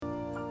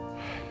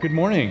Good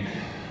morning.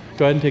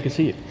 Go ahead and take a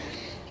seat.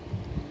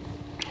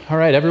 All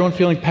right, everyone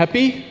feeling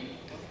peppy?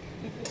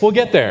 We'll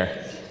get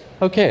there.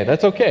 Okay,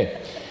 that's okay.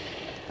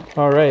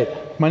 All right,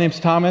 my name's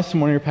Thomas.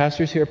 I'm one of your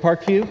pastors here at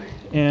Parkview,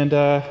 and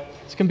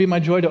it's going to be my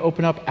joy to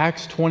open up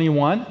Acts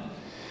 21.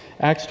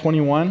 Acts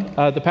 21.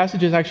 The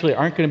passages actually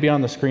aren't going to be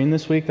on the screen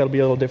this week. That'll be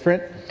a little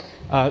different.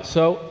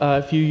 So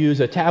if you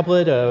use a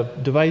tablet, a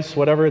device,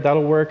 whatever,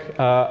 that'll work.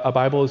 A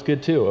Bible is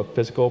good too. A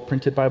physical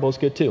printed Bible is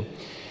good too.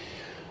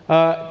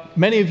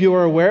 Many of you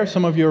are aware,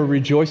 some of you are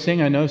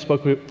rejoicing. I know I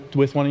spoke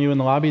with one of you in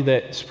the lobby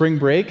that spring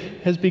break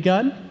has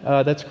begun.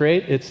 That's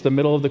great. It's the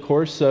middle of the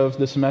course of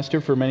the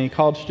semester for many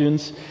college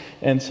students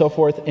and so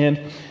forth. And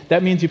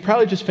that means you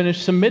probably just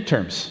finished some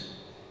midterms,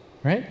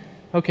 right?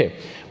 Okay.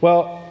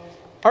 Well,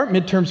 aren't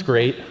midterms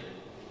great?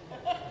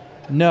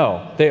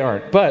 No, they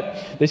aren't.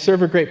 But they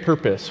serve a great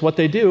purpose. What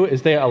they do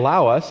is they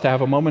allow us to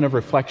have a moment of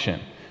reflection.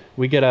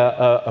 We get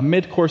a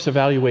mid-course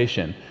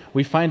evaluation.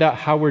 We find out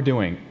how we're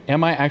doing.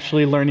 Am I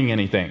actually learning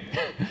anything?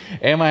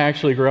 Am I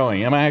actually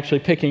growing? Am I actually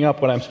picking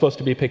up what I'm supposed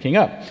to be picking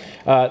up?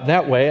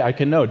 That way I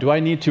can know, do I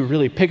need to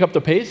really pick up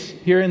the pace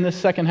here in this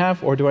second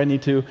half, or do I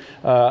need to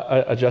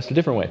adjust a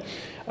different way?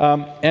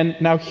 And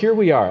now here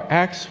we are.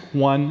 Acts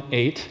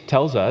 1:8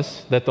 tells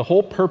us that the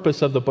whole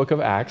purpose of the book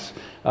of Acts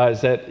is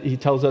that he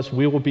tells us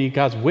we will be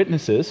God's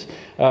witnesses,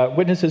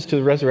 witnesses to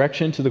the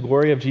resurrection, to the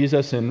glory of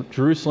Jesus in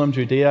Jerusalem,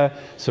 Judea,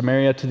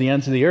 Samaria, to the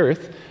ends of the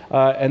earth.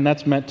 And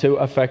that's meant to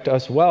affect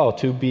us well,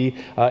 to be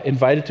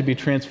invited to be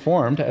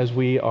transformed as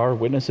we are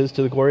witnesses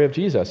to the glory of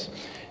Jesus.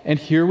 And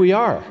here we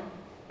are,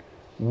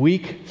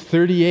 week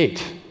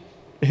 38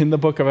 in the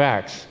book of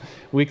Acts.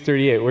 Week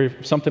 38.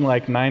 We're something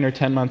like 9 or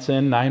 10 months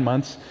in, 9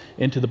 months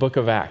into the book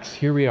of Acts.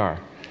 Here we are.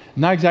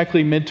 Not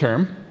exactly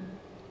midterm,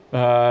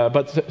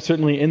 but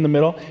certainly in the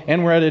middle.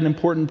 And we're at an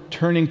important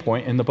turning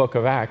point in the book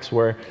of Acts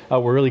where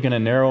we're really going to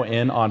narrow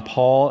in on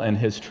Paul and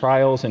his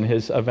trials and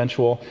his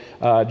eventual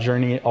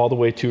journey all the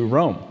way to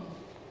Rome.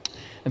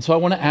 And so I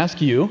want to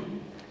ask you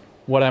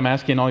what I'm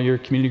asking all your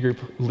community group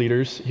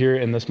leaders here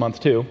in this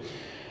month too.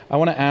 I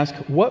want to ask,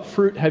 what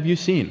fruit have you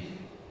seen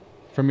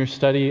from our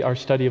study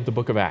of the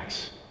book of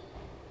Acts?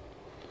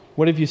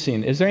 What have you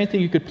seen? Is there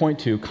anything you could point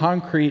to,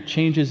 concrete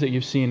changes that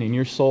you've seen in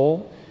your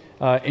soul,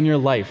 in your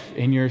life,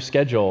 in your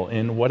schedule,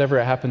 in whatever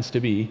it happens to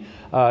be,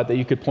 that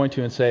you could point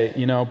to and say,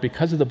 you know,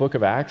 because of the book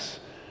of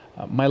Acts,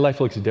 my life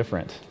looks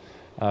different.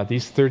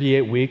 These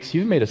 38 weeks,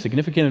 you've made a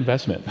significant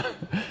investment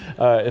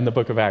in the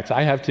book of Acts.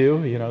 I have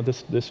too. You know,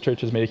 this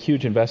church has made a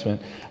huge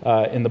investment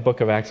in the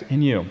book of Acts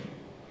in you.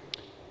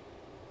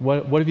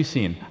 What have you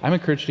seen? I'm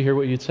encouraged to hear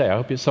what you'd say. I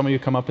hope some of you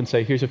come up and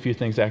say, here's a few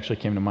things that actually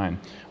came to mind,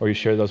 or you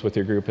share those with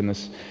your group in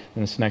this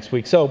next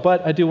week.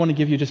 But I do want to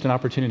give you just an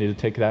opportunity to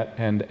take that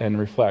and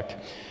reflect.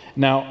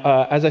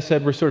 Now, as I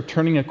said, we're sort of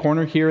turning a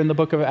corner here in the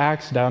book of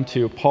Acts down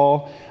to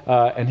Paul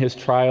and his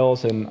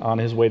trials and on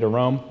his way to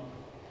Rome.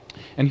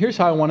 And here's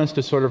how I want us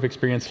to sort of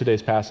experience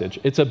today's passage.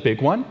 It's a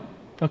big one,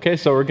 okay?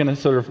 So we're going to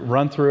sort of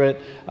run through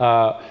it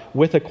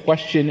with a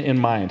question in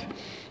mind.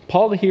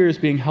 Paul here is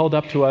being held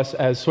up to us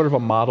as sort of a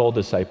model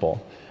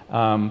disciple.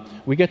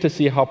 We get to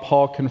see how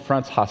Paul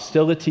confronts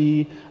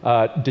hostility,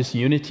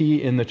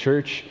 disunity in the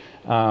church,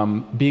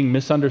 being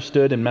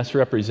misunderstood and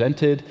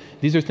misrepresented.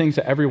 These are things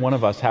that every one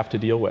of us have to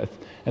deal with.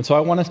 And so I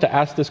want us to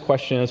ask this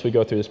question as we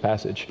go through this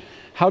passage.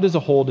 How does a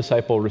whole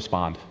disciple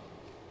respond?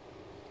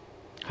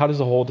 How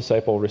does a whole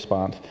disciple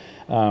respond?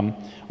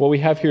 What we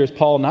have here is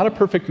Paul, not a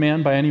perfect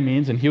man by any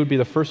means, and he would be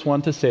the first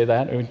one to say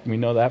that. We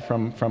know that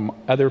from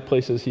other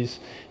places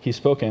he's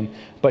spoken.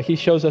 But he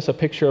shows us a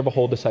picture of a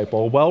whole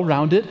disciple.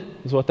 Well-rounded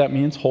is what that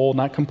means, whole,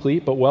 not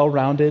complete, but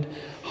well-rounded,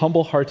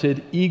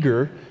 humble-hearted,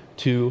 eager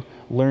to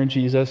learn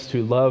Jesus,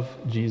 to love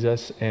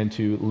Jesus, and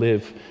to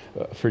live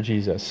for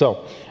Jesus.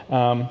 So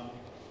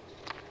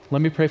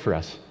let me pray for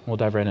us. We'll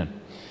dive right in.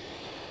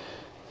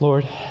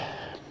 Lord,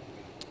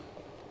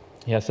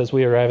 yes, as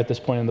we arrive at this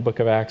point in the book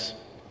of Acts,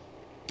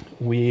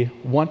 we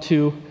want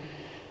to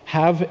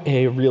have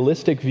a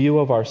realistic view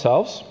of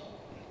ourselves,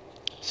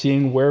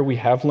 seeing where we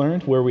have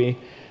learned, where we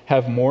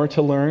have more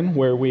to learn,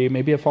 where we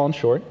maybe have fallen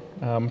short.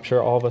 I'm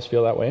sure all of us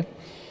feel that way.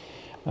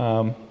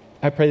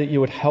 I pray that you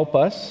would help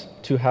us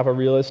to have a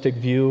realistic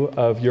view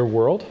of your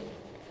world,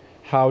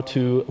 how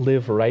to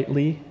live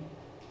rightly,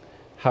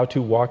 how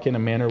to walk in a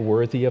manner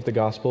worthy of the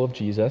gospel of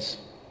Jesus.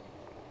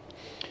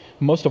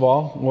 Most of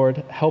all, Lord,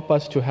 help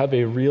us to have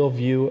a real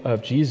view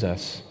of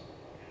Jesus,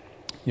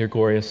 your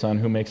glorious Son,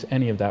 who makes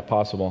any of that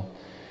possible.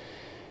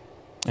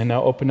 And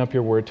now open up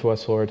your word to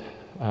us, Lord.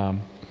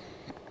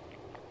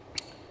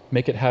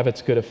 Make it have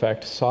its good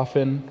effect.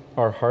 Soften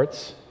our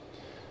hearts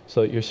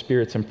so that your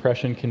Spirit's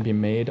impression can be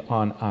made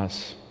on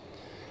us.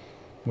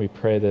 We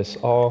pray this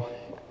all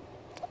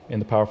in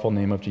the powerful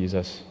name of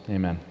Jesus.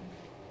 Amen.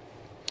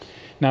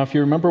 Now, if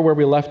you remember where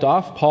we left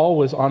off, Paul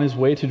was on his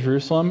way to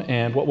Jerusalem,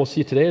 and what we'll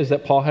see today is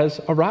that Paul has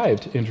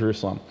arrived in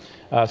Jerusalem.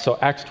 So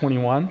Acts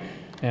 21,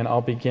 and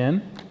I'll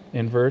begin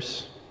in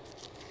verse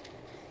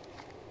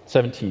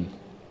 17.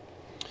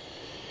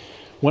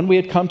 When we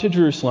had come to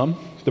Jerusalem,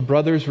 the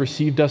brothers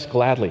received us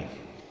gladly.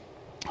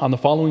 On the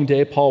following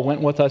day, Paul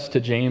went with us to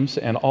James,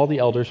 and all the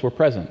elders were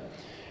present.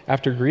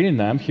 After greeting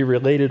them, he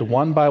related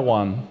one by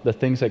one the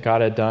things that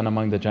God had done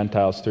among the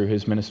Gentiles through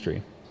his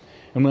ministry.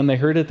 And when they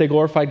heard it, they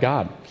glorified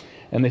God.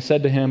 And they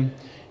said to him,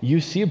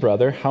 "You see,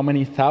 brother, how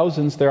many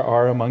thousands there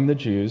are among the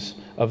Jews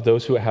of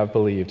those who have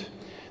believed.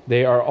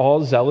 They are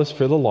all zealous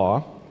for the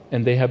law,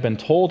 and they have been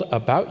told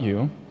about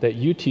you that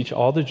you teach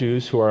all the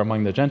Jews who are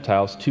among the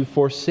Gentiles to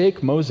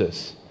forsake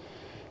Moses,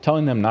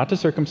 telling them not to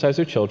circumcise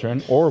their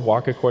children or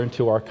walk according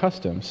to our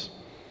customs.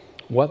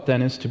 What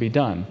then is to be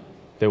done?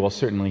 They will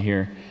certainly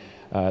hear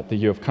that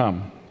you have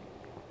come."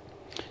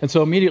 And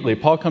so immediately,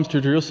 Paul comes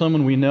to Jerusalem,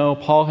 and we know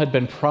Paul had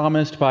been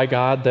promised by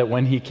God that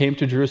when he came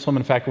to Jerusalem,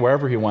 in fact,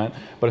 wherever he went,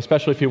 but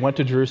especially if he went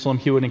to Jerusalem,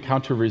 he would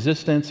encounter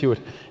resistance, he would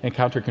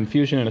encounter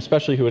confusion, and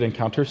especially he would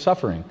encounter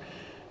suffering.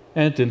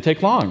 And it didn't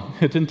take long.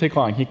 It didn't take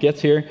long. He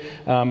gets here,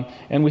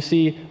 and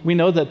we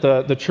know that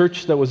the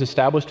church that was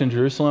established in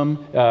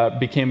Jerusalem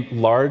became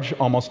large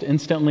almost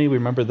instantly. We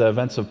remember the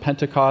events of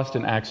Pentecost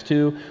in Acts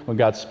 2, when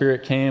God's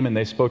Spirit came and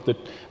they spoke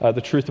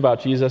the truth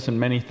about Jesus, and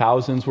many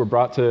thousands were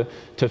brought to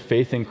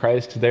faith in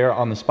Christ there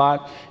on the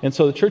spot. And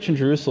so the church in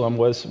Jerusalem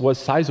was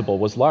sizable,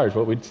 was large,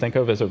 what we'd think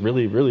of as a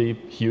really, really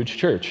huge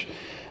church.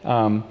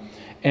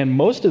 And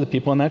most of the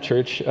people in that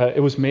church, it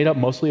was made up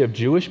mostly of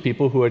Jewish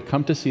people who had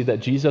come to see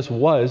that Jesus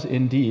was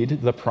indeed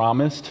the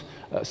promised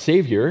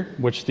Savior,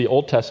 which the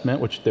Old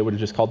Testament, which they would have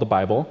just called the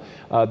Bible,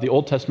 the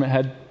Old Testament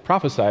had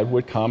prophesied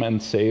would come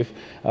and save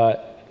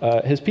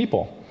his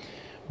people.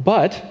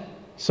 But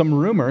some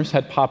rumors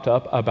had popped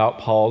up about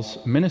Paul's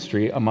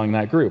ministry among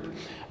that group.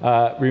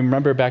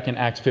 Remember back in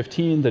Acts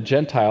 15, the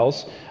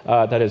Gentiles,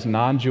 that is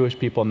non-Jewish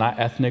people, not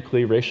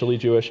ethnically, racially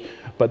Jewish,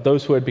 but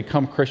those who had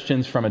become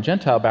Christians from a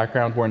Gentile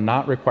background were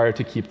not required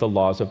to keep the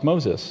laws of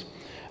Moses.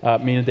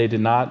 Meaning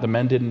the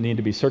men didn't need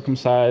to be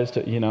circumcised,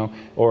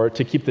 or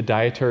to keep the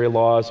dietary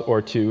laws,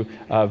 or to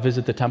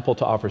visit the temple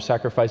to offer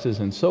sacrifices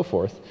and so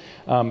forth.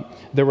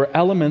 There were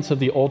elements of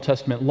the Old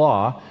Testament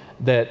law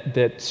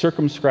that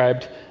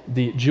circumscribed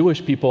the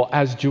Jewish people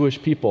as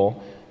Jewish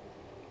people,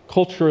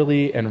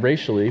 culturally and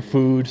racially,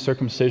 food,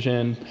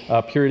 circumcision,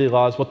 purity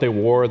laws, what they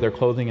wore, their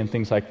clothing, and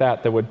things like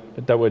that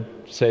would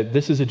say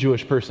this is a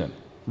Jewish person,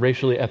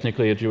 racially,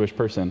 ethnically a Jewish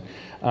person.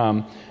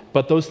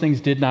 But those things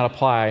did not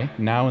apply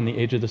now in the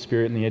age of the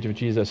Spirit, in the age of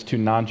Jesus, to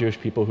non-Jewish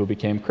people who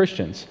became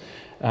Christians.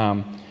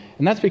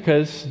 And that's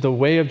because the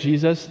way of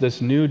Jesus,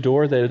 this new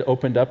door that had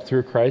opened up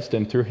through Christ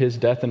and through his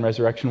death and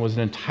resurrection, was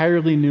an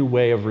entirely new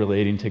way of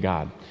relating to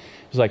God.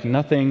 It was like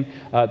nothing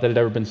that had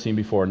ever been seen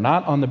before,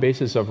 not on the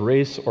basis of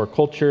race or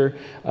culture.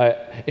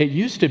 It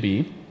used to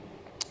be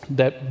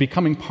that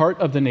becoming part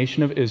of the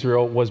nation of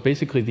Israel was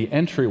basically the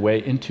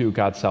entryway into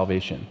God's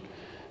salvation.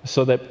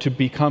 So that to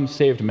become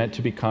saved meant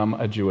to become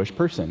a Jewish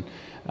person.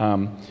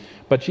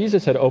 But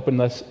Jesus had opened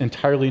this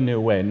entirely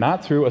new way,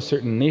 not through a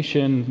certain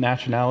nation,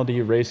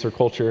 nationality, race, or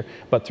culture,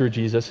 but through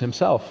Jesus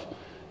himself.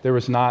 There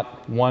was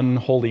not one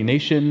holy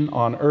nation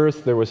on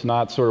earth. There was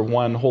not sort of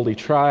one holy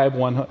tribe,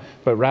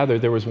 but rather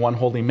there was one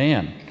holy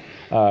man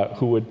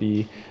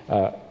through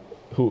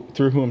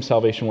whom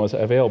salvation was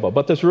available.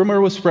 But this rumor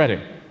was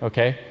spreading,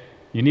 okay?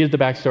 You needed the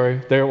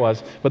backstory. There it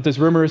was. But this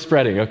rumor is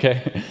spreading,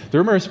 okay? The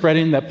rumor is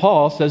spreading that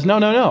Paul says,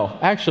 no.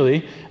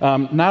 Actually,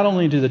 not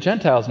only do the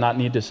Gentiles not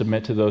need to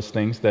submit to those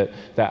things that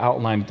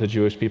outlined the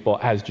Jewish people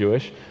as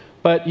Jewish,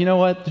 but you know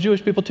what? The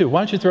Jewish people too.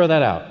 Why don't you throw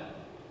that out?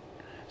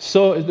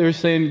 So they're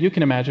saying, you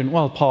can imagine,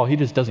 well, Paul, he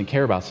just doesn't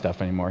care about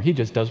stuff anymore. He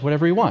just does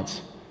whatever he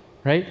wants,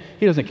 right?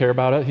 He doesn't care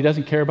about it. He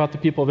doesn't care about the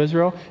people of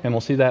Israel, and we'll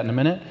see that in a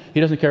minute. He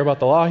doesn't care about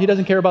the law. He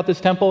doesn't care about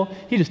this temple.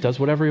 He just does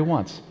whatever he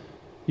wants.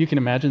 You can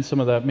imagine some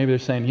of the, maybe they're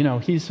saying,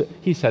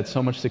 he's had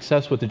so much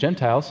success with the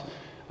Gentiles,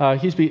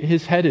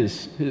 his head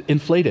is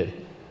inflated,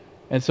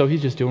 and so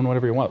he's just doing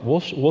whatever he wants.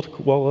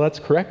 Well, let's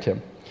correct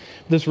him.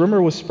 This rumor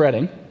was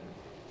spreading,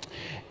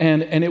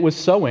 and it was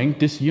sowing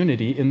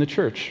disunity in the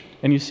church.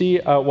 And you see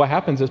what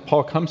happens is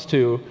Paul comes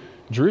to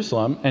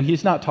Jerusalem, and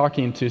he's not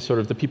talking to sort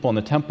of the people in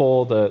the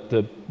temple,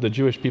 the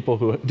Jewish people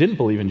who didn't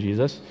believe in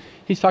Jesus.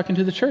 He's talking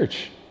to the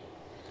church.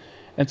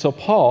 And so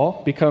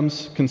Paul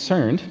becomes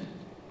concerned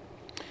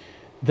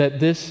that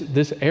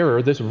this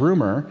error, this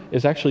rumor,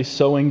 is actually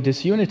sowing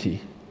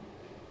disunity.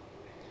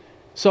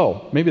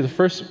 So maybe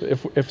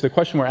if the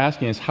question we're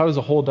asking is how does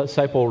a whole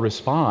disciple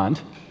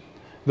respond,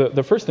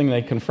 the first thing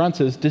they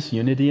confront is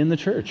disunity in the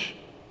church.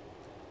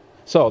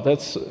 So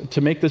that's to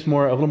make this a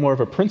little more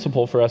of a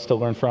principle for us to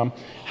learn from.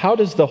 How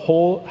does a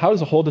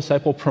whole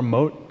disciple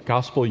promote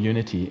gospel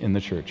unity in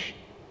the church?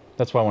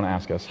 That's what I want to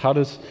ask us. How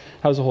does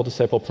a whole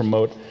disciple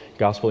promote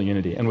gospel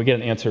unity? And we get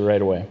an answer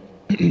right away.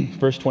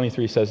 Verse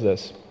 23 says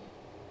this.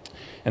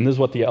 And this is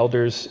what the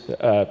elders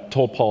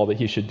told Paul that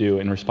he should do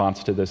in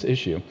response to this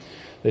issue.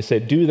 They say,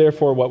 "Do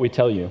therefore what we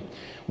tell you.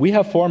 We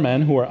have 4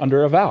 men who are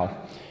under a vow.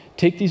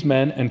 Take these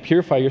men and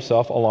purify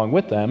yourself along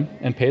with them,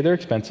 and pay their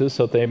expenses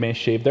so that they may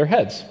shave their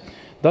heads.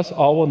 Thus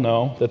all will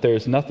know that there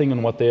is nothing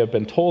in what they have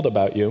been told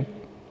about you,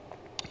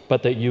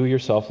 but that you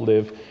yourself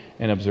live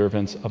in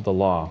observance of the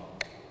law."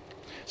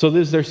 So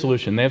this is their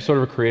solution. They have sort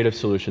of a creative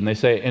solution. They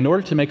say, in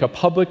order to make a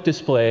public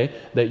display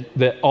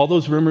that all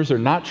those rumors are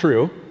not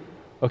true,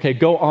 okay,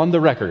 go on the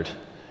record.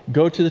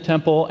 Go to the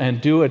temple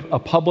and do a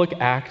public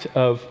act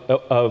of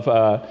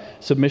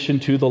submission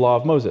to the law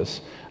of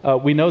Moses.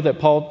 We know that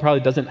Paul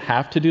probably doesn't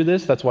have to do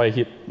this. That's why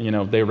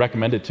they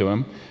recommend it to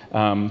him.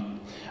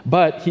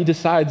 But he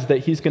decides that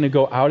he's going to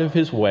go out of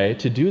his way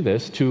to do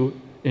this to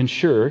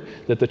ensure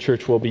that the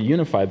church will be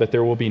unified, that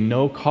there will be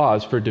no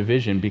cause for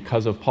division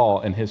because of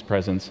Paul and his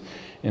presence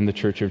in the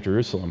church of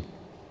Jerusalem.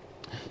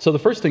 So the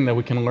first thing that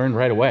we can learn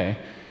right away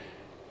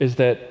is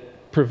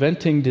that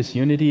preventing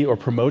disunity or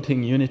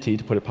promoting unity,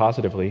 to put it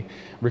positively,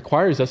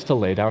 requires us to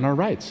lay down our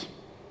rights.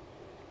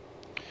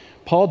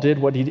 Paul did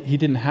what he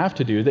didn't have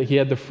to do, that he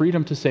had the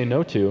freedom to say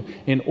no to,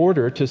 in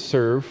order to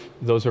serve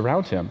those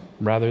around him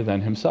rather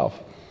than himself.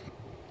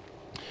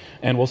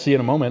 And we'll see in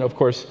a moment, of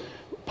course,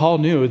 Paul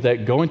knew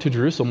that going to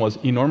Jerusalem was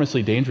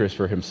enormously dangerous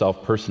for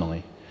himself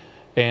personally.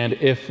 And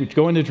if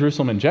going to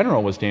Jerusalem in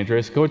general was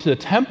dangerous, going to the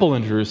temple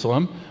in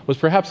Jerusalem was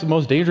perhaps the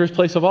most dangerous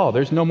place of all.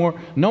 There's no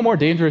more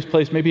dangerous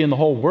place maybe in the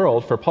whole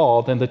world for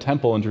Paul than the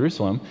temple in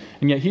Jerusalem.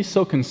 And yet he's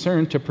so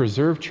concerned to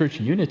preserve church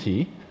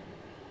unity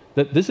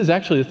that this is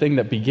actually the thing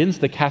that begins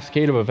the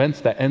cascade of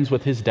events that ends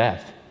with his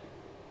death.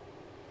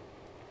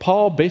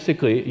 Paul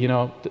basically,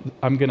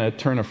 I'm going to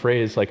turn a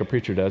phrase like a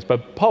preacher does,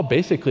 but Paul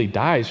basically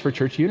dies for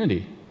church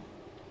unity.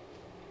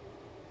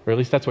 Or at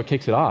least that's what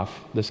kicks it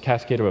off, this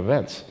cascade of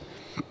events.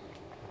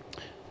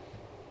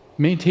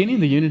 Maintaining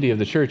the unity of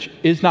the church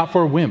is not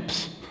for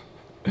wimps.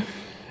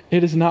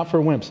 It is not for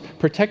wimps.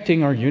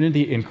 Protecting our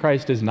unity in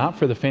Christ is not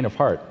for the faint of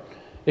heart.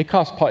 It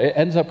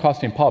ends up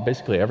costing Paul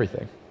basically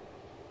everything.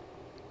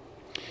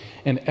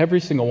 And every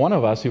single one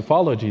of us who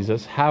follow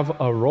Jesus have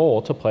a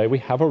role to play. We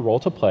have a role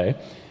to play.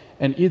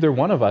 And either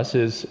one of us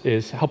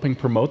is helping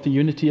promote the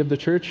unity of the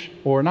church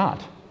or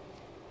not.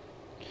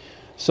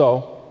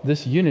 So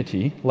this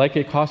unity, like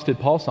it costed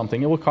Paul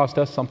something, it will cost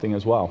us something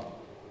as well.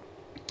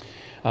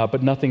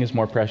 But nothing is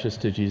more precious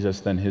to Jesus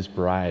than his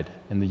bride,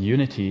 and the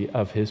unity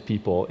of his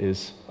people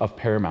is of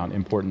paramount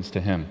importance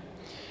to him.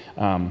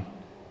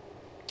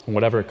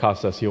 Whatever it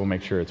costs us, he will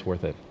make sure it's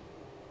worth it.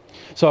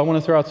 So I want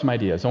to throw out some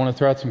ideas. I want to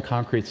throw out some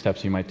concrete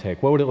steps you might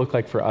take. What would it look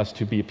like for us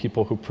to be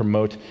people who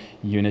promote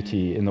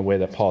unity in the way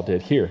that Paul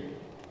did here?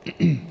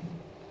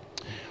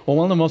 Well,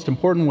 one of the most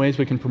important ways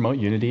we can promote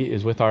unity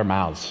is with our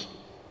mouths,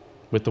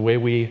 with the way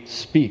we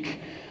speak.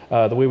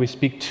 The way we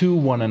speak to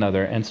one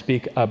another and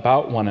speak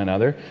about one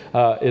another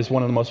is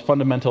one of the most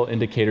fundamental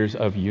indicators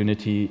of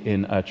unity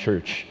in a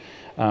church.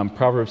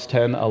 Proverbs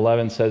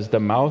 10:11 says, "The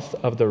mouth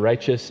of the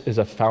righteous is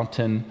a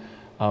fountain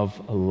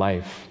of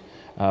life,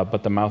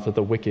 but the mouth of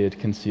the wicked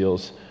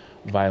conceals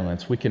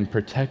violence." We can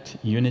protect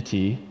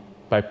unity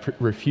by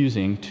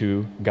refusing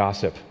to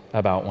gossip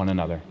about one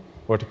another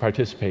or to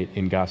participate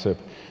in gossip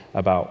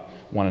about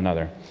one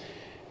another.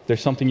 If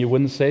there's something you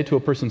wouldn't say to a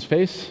person's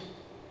face,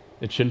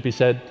 it shouldn't be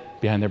said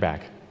behind their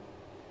back.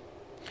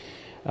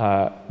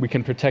 We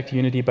can protect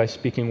unity by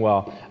speaking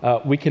well.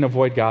 We can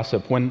avoid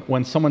gossip.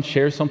 When someone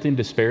shares something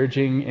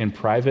disparaging in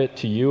private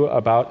to you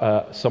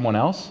about someone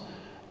else,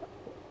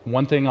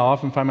 one thing I'll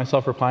often find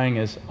myself replying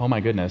is, "Oh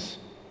my goodness,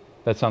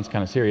 that sounds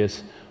kind of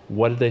serious.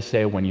 What did they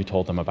say when you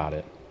told them about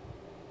it?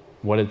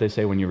 What did they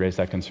say when you raised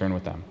that concern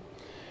with them?"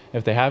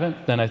 If they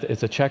haven't, then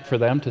it's a check for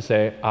them to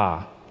say,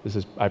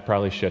 I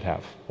probably should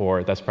have,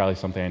 or that's probably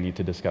something I need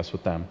to discuss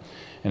with them.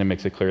 And it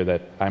makes it clear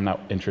that I'm not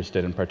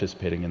interested in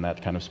participating in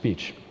that kind of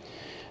speech.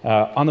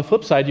 On the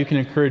flip side, you can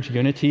encourage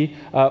unity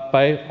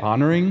by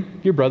honoring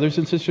your brothers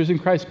and sisters in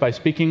Christ, by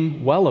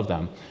speaking well of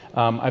them.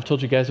 I've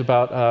told you guys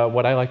about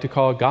what I like to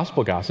call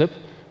gospel gossip,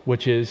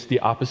 which is the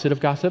opposite of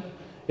gossip.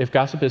 If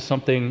gossip is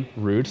something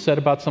rude said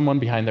about someone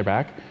behind their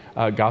back,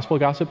 gospel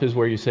gossip is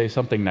where you say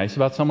something nice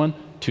about someone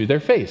to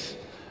their face.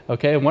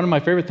 Okay, and one of my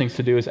favorite things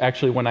to do is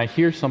actually when I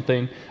hear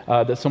something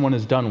that someone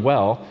has done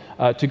well,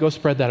 to go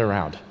spread that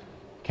around.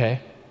 Okay,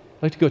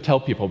 I like to go tell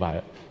people about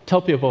it.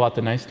 Tell people about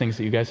the nice things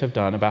that you guys have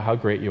done, about how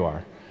great you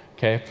are.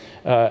 Okay,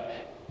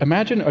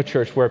 imagine a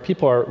church where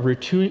people are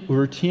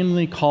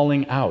routinely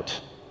calling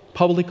out,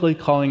 publicly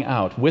calling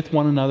out with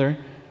one another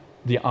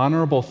the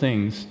honorable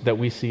things that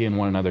we see in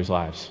one another's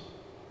lives.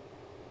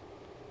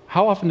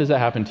 How often does that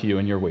happen to you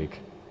in your week?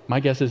 My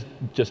guess is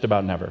just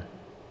about never.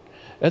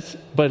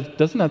 But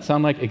doesn't that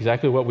sound like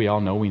exactly what we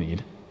all know we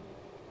need?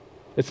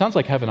 It sounds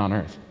like heaven on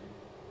earth.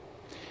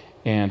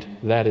 And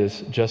that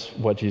is just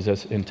what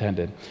Jesus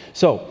intended.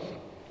 So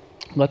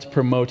let's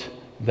promote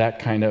that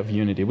kind of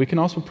unity. We can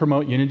also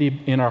promote unity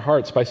in our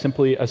hearts by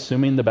simply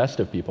assuming the best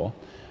of people.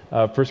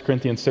 1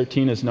 Corinthians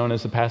 13 is known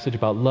as the passage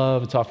about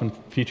love. It's often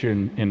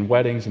featured in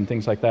weddings and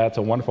things like that. It's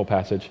a wonderful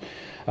passage.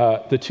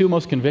 The two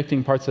most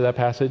convicting parts of that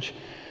passage: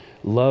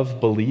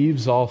 love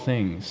believes all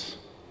things.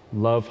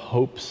 Love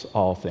hopes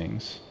all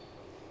things.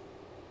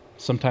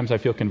 Sometimes I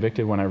feel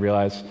convicted when I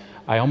realize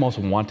I almost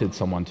wanted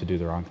someone to do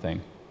the wrong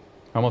thing.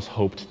 I almost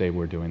hoped they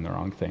were doing the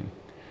wrong thing.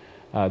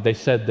 They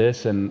said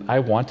this, and I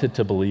wanted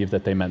to believe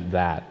that they meant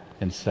that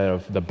instead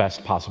of the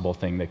best possible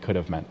thing they could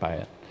have meant by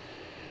it.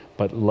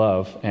 But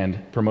love and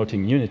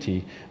promoting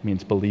unity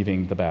means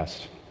believing the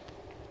best.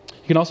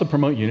 You can also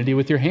promote unity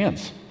with your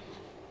hands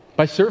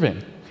by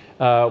serving.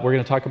 We're going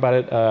to talk about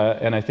it,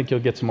 and I think you'll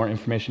get some more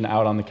information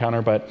out on the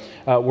counter, but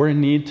we're in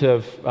need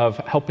of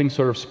helping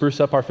sort of spruce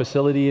up our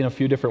facility in a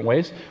few different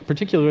ways,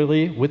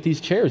 particularly with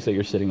these chairs that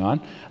you're sitting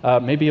on.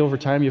 Maybe over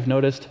time you've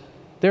noticed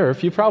there are a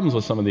few problems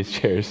with some of these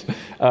chairs.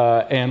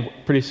 And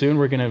pretty soon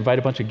we're going to invite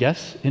a bunch of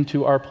guests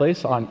into our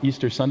place on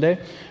Easter Sunday.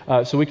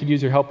 So we could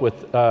use your help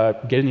with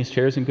getting these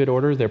chairs in good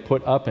order. They're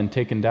put up and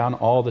taken down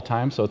all the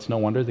time, so it's no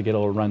wonder they get a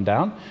little run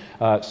down,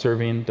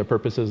 serving the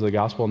purposes of the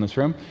gospel in this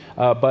room.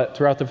 But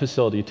throughout the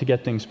facility to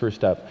get things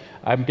spruced up.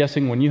 I'm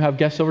guessing when you have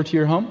guests over to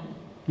your home,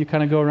 you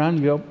kind of go around and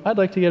you go, I'd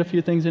like to get a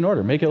few things in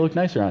order. Make it look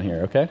nice around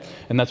here, okay?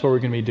 And that's what we're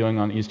going to be doing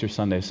on Easter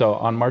Sunday. So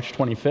on March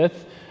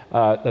 25th,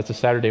 that's a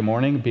Saturday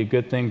morning. It'd be a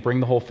good thing. Bring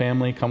the whole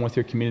family. Come with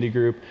your community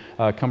group.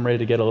 Come ready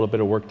to get a little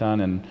bit of work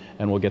done,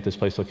 and we'll get this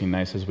place looking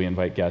nice as we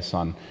invite guests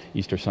on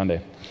Easter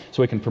Sunday.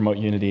 So we can promote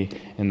unity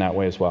in that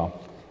way as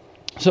well.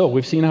 So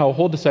we've seen how a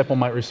whole disciple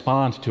might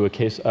respond to a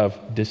case of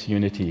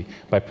disunity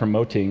by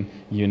promoting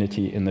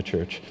unity in the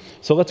church.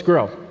 So let's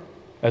grow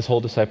as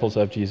whole disciples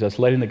of Jesus,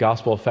 letting the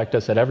gospel affect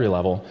us at every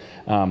level,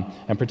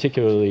 and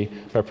particularly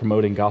by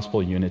promoting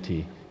gospel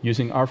unity,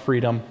 using our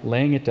freedom,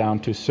 laying it down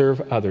to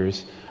serve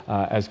others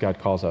as God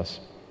calls us.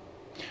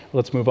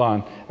 Let's move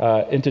on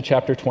into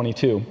chapter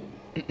 22.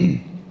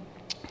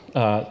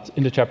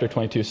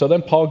 So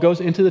then Paul goes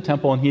into the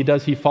temple and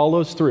he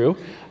follows through.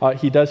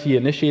 He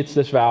initiates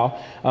this vow.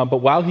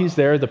 But while he's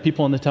there, the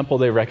people in the temple,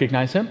 they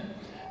recognize him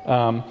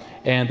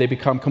and they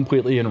become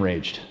completely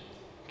enraged.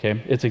 Okay,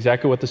 it's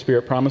exactly what the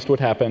Spirit promised would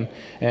happen.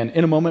 And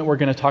in a moment, we're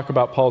going to talk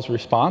about Paul's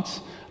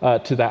response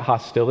to that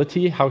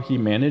hostility, how he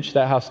managed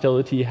that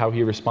hostility, how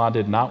he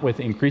responded not with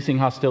increasing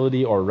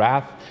hostility or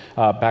wrath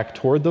back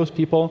toward those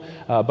people,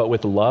 but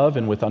with love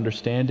and with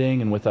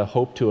understanding and with a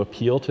hope to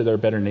appeal to their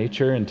better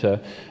nature and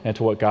to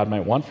what God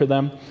might want for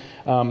them.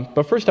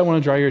 But first, I want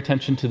to draw your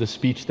attention to the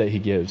speech that he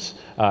gives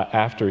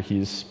after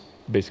he's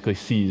basically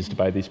seized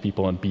by these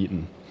people and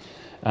beaten.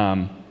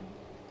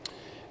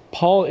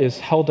 Paul is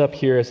held up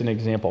here as an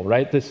example,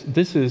 right?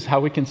 This is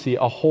how we can see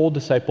a whole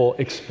disciple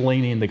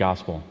explaining the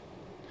gospel.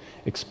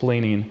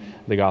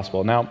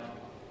 Now,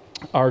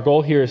 our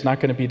goal here is not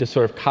going to be to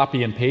sort of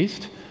copy and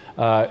paste.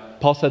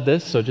 Paul said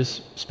this, so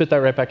just spit that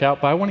right back out.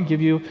 But I want to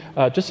give you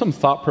just some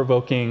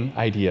thought-provoking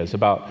ideas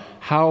about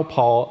how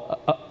Paul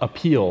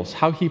appeals,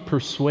 how he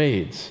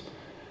persuades,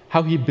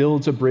 how he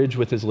builds a bridge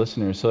with his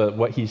listeners so that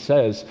what he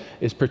says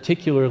is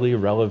particularly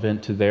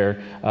relevant to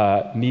their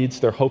needs,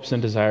 their hopes and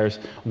desires,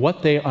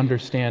 what they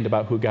understand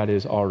about who God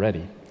is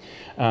already.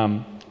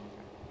 And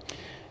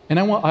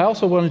I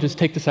also want to just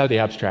take this out of the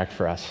abstract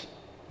for us.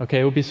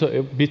 Okay, it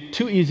would be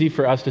too easy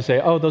for us to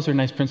say, oh, those are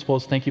nice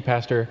principles. Thank you,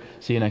 Pastor.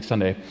 See you next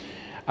Sunday.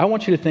 I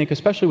want you to think,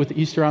 especially with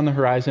Easter on the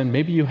horizon,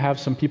 maybe you have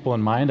some people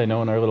in mind. I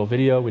know in our little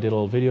video, we did a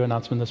little video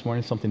announcement this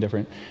morning, something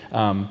different.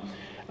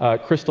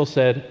 Crystal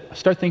said,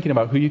 start thinking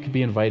about who you could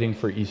be inviting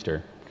for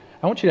Easter.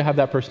 I want you to have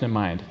that person in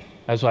mind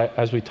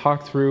as we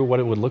talk through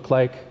what it would look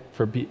like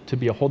to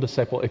be a whole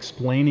disciple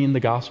explaining the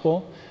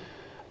gospel,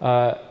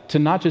 to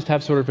not just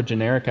have sort of a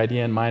generic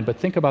idea in mind, but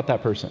think about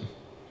that person.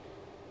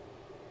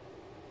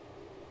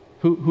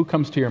 Who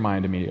comes to your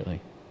mind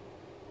immediately?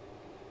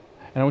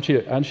 And I want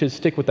you to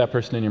stick with that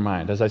person in your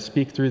mind as I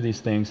speak through these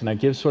things and I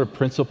give sort of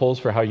principles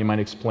for how you might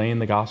explain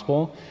the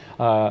gospel,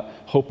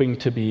 hoping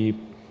to be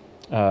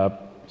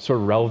sort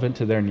of relevant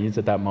to their needs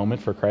at that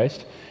moment for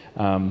Christ.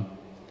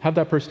 Have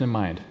that person in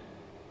mind.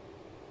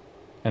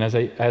 And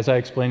as I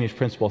explain each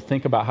principle,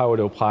 think about how it would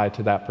apply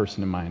to that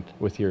person in mind,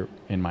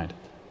 in mind.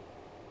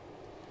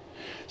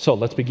 So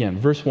let's begin.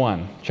 Verse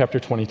 1, chapter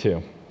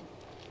 22.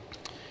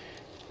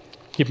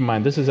 Keep in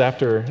mind, this is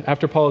after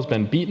Paul has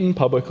been beaten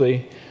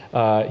publicly.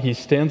 He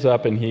stands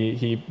up and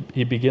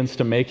he begins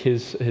to make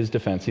his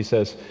defense. He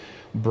says,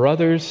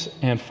 "Brothers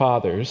and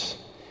fathers,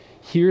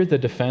 hear the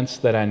defense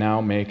that I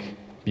now make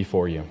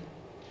before you."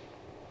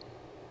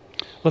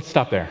 Let's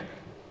stop there.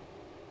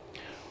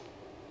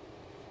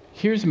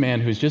 Here's a man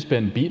who's just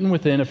been beaten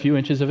within a few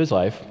inches of his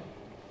life,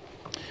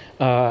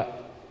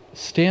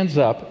 stands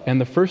up,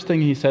 and the first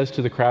thing he says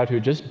to the crowd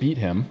who just beat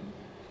him,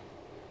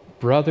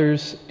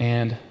 "Brothers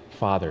and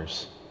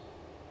fathers,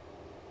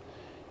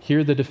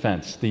 hear the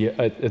defense."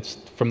 It's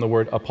from the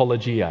word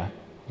apologia,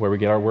 where we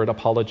get our word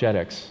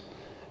apologetics.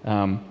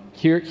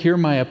 Hear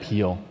my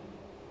appeal.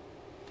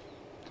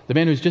 The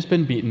man who's just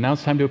been beaten, now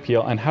it's time to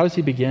appeal. And how does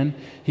he begin?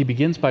 He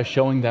begins by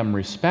showing them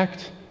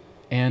respect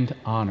and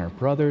honor.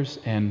 Brothers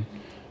and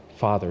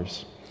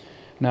fathers.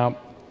 Now,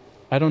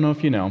 I don't know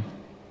if you know,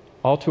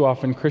 all too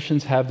often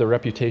Christians have the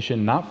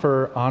reputation not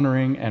for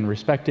honoring and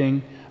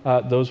respecting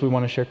those we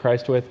want to share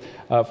Christ with,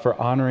 for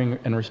honoring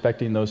and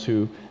respecting those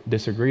who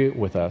disagree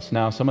with us.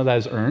 Now, some of that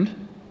is earned,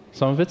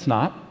 some of it's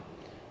not,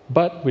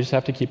 but we just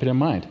have to keep it in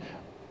mind.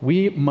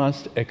 We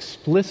must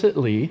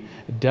explicitly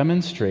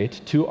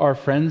demonstrate to our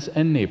friends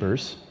and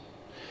neighbors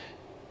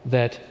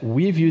that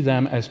we view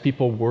them as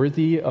people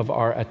worthy of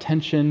our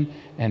attention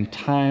and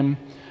time,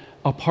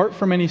 apart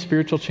from any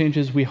spiritual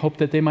changes we hope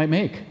that they might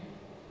make.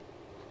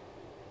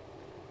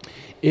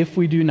 If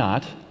we do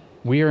not,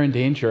 we are in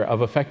danger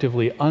of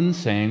effectively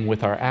unsaying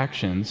with our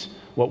actions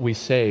what we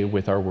say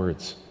with our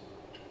words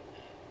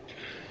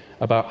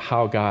about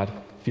how God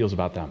feels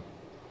about them.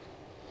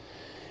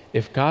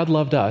 If God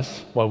loved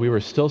us while we were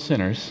still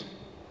sinners,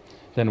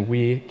 then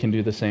we can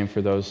do the same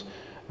for those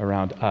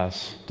around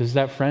us. Does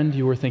that friend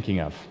you were thinking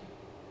of,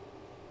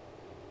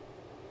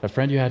 that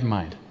friend you had in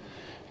mind,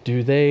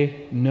 do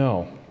they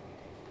know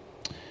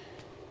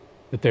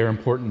that they're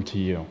important to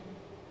you?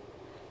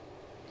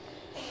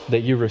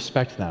 That you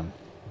respect them?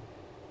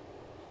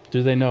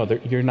 Do they know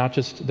that they're not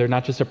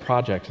just a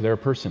project, they're a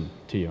person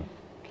to you?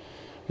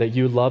 That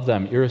you love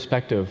them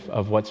irrespective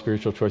of what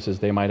spiritual choices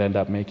they might end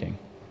up making?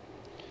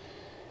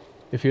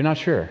 If you're not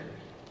sure,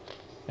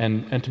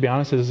 and to be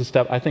honest, this is a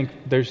step, I think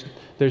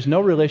there's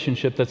no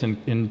relationship that's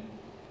in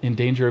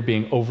danger of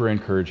being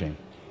over-encouraging.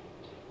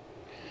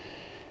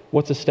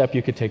 What's a step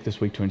you could take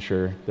this week to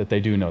ensure that they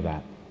do know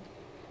that?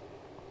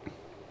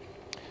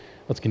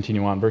 Let's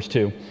continue on. Verse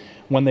 2.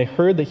 When they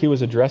heard that he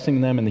was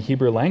addressing them in the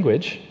Hebrew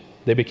language,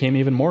 they became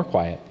even more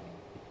quiet.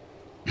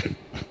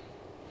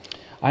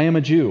 I am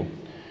a Jew,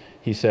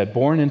 he said,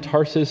 born in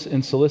Tarsus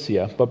in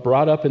Cilicia, but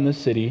brought up in this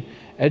city,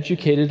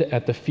 educated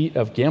at the feet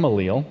of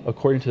Gamaliel,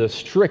 according to the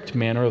strict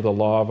manner of the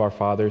law of our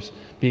fathers,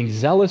 being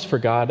zealous for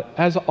God,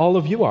 as all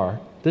of you are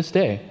this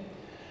day.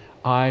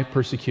 I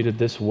persecuted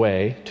this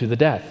way to the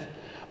death,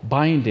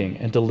 binding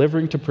and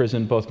delivering to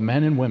prison both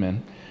men and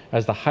women,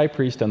 as the high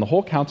priest and the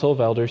whole council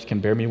of elders can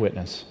bear me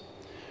witness.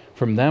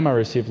 From them I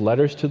received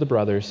letters to the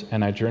brothers,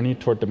 and I journeyed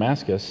toward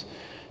Damascus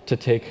to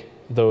take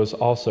those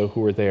also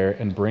who were there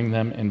and bring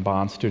them in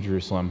bonds to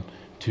Jerusalem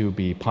to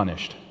be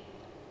punished.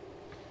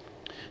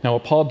 Now,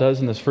 what Paul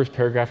does in this first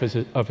paragraph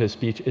of his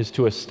speech is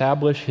to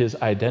establish his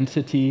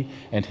identity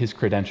and his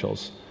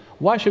credentials.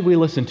 Why should we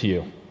listen to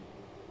you?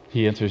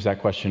 He answers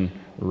that question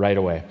right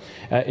away.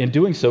 In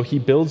doing so, he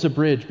builds a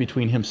bridge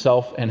between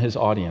himself and his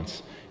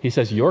audience. He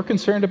says, you're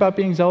concerned about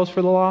being zealous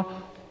for the law?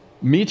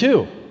 Me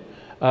too.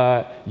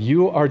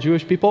 You are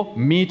Jewish people?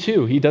 Me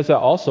too. He does that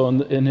also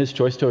in his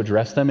choice to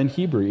address them in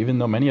Hebrew, even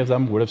though many of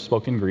them would have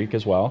spoken Greek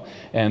as well.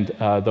 And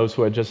those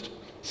who had just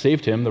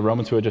saved him, the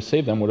Romans who had just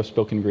saved them, would have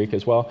spoken Greek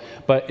as well.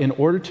 But in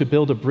order to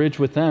build a bridge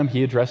with them,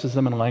 he addresses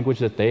them in a language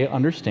that they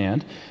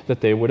understand, that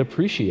they would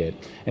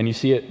appreciate. And you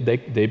see it,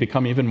 they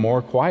become even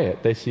more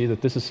quiet. They see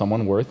that this is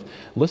someone worth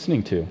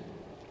listening to.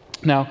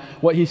 Now,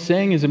 what he's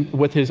saying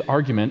with his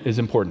argument is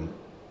important.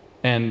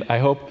 And I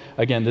hope,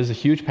 again, this is a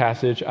huge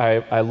passage.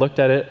 I looked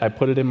at it, I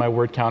put it in my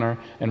word counter,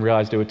 and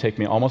realized it would take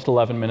me almost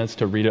 11 minutes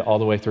to read it all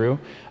the way through.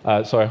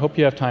 So I hope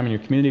you have time in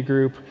your community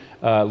group.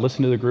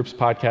 Listen to the group's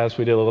podcast.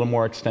 We did a little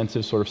more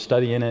extensive sort of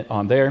study in it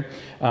on there.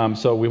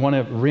 So we want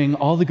to wring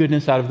all the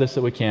goodness out of this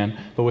that we can,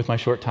 but with my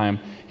short time,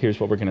 here's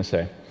what we're going to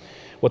say.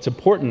 What's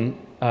important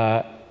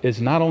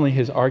is not only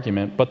his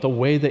argument, but the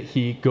way that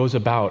he goes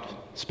about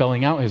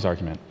spelling out his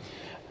argument.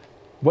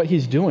 What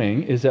he's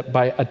doing is that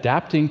by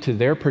adapting to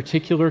their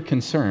particular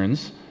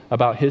concerns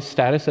about his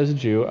status as a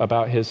Jew,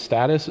 about his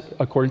status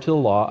according to the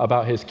law,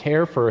 about his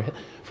care for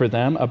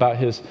them, about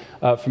his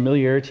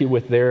familiarity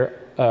with their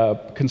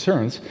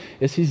concerns,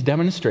 is he's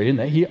demonstrating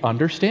that he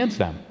understands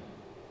them.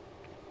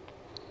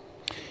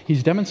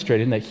 He's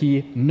demonstrating that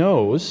he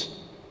knows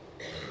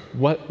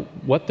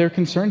what they're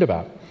concerned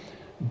about.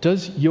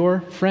 Does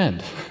your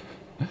friend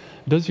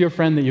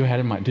that you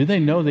had in mind, do they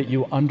know that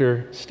you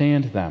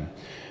understand them?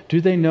 Do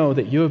they know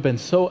that you have been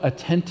so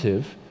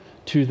attentive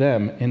to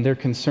them in their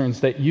concerns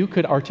that you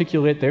could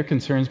articulate their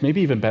concerns maybe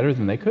even better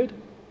than they could?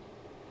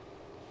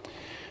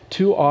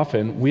 Too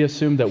often, we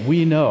assume that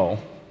we know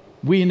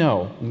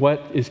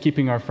what is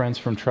keeping our friends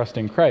from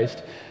trusting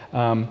Christ,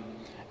 and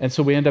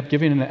so we end up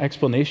giving an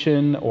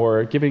explanation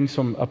or giving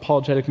some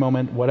apologetic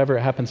moment, whatever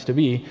it happens to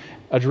be,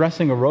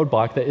 addressing a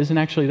roadblock that isn't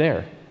actually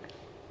there.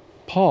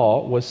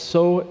 Paul was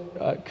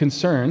so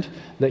concerned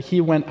that he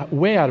went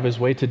way out of his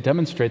way to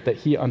demonstrate that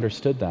he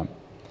understood them.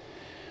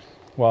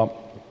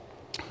 Well,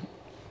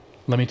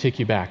 let me take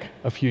you back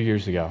a few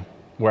years ago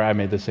where I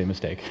made the same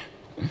mistake.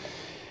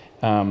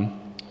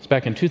 It's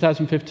back in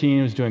 2015.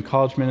 I was doing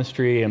college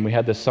ministry, and we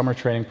had this summer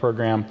training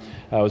program.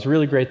 It was a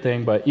really great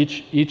thing, but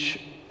each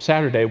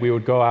Saturday we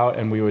would go out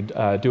and we would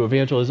do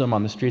evangelism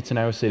on the streets in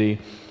Iowa City. It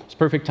was a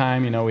perfect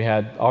time. We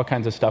had all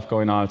kinds of stuff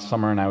going on. It's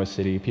summer in Iowa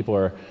City. People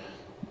are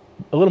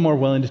a little more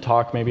willing to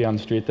talk maybe on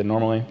the street than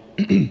normally.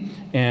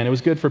 And it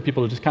was good for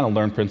people to just kind of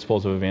learn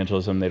principles of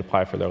evangelism they'd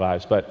apply for their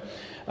lives. But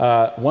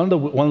one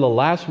of the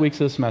last weeks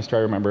of the semester,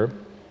 I remember,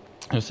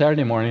 it was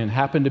Saturday morning and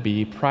happened to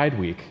be Pride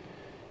Week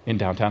in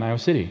downtown Iowa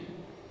City.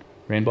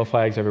 Rainbow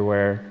flags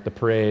everywhere, the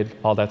parade,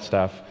 all that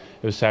stuff.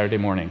 It was Saturday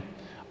morning,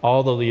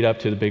 all the lead up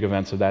to the big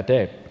events of that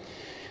day.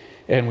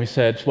 And we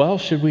said, well,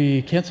 should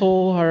we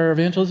cancel our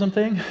evangelism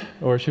thing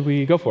or should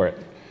we go for it?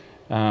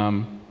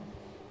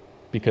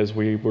 Because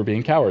we were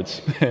being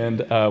cowards. And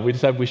we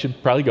decided we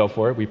should probably go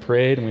for it. We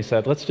prayed and we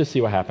said, let's just see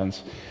what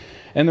happens.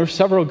 And there were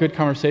several good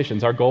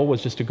conversations. Our goal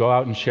was just to go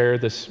out and share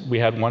this. We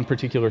had one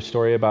particular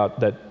story about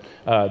that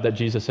that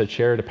Jesus had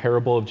shared, a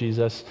parable of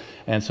Jesus.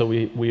 And so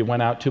we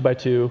went out 2 by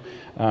 2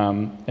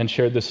 and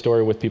shared this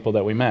story with people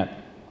that we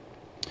met.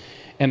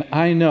 And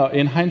I know,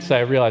 in hindsight,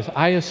 I realized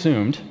I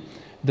assumed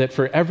that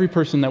for every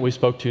person that we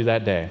spoke to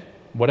that day,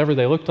 whatever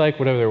they looked like,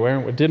 whatever they were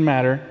wearing, it didn't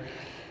matter,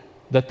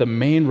 that the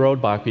main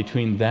roadblock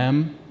between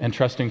them and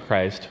trusting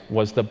Christ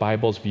was the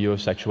Bible's view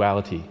of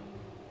sexuality.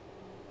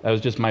 That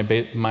was just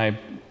my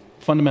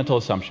fundamental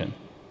assumption.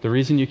 The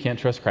reason you can't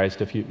trust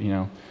Christ, if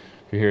you're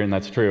here and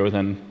that's true,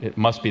 then it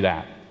must be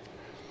that.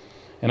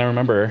 And I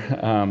remember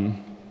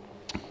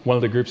one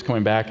of the groups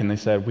coming back and they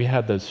said, we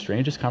had the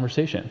strangest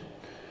conversation.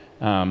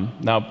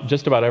 Now,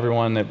 just about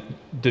everyone, that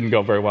didn't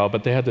go very well,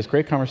 but they had this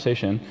great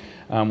conversation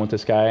with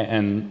this guy,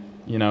 and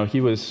he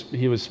was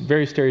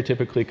very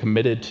stereotypically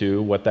committed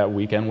to what that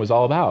weekend was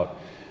all about.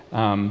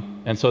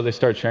 And so they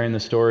started sharing the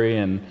story,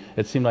 and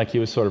it seemed like he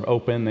was sort of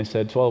open. They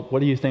said, well, what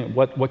do you think?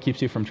 What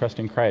keeps you from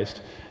trusting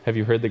Christ? Have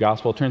you heard the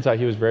gospel? It turns out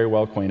he was very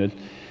well acquainted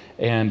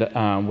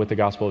and with the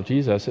gospel of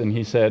Jesus. And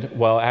he said,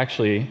 well,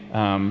 actually,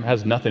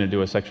 has nothing to do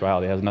with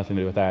sexuality, has nothing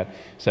to do with that.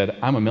 He said,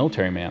 I'm a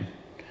military man.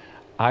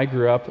 I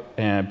grew up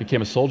and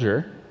became a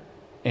soldier,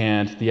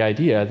 and the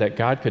idea that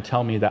God could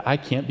tell me that I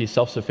can't be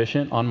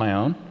self-sufficient on my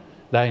own,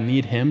 that I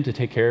need him to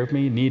take care of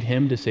me, need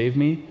him to save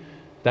me,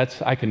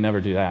 I can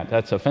never do that.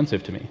 That's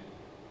offensive to me.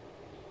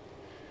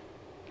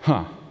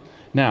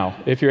 Now,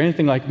 if you're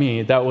anything like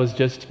me, that was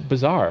just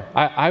bizarre.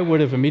 I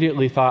would have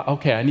immediately thought,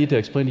 okay, I need to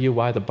explain to you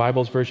why the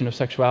Bible's version of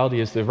sexuality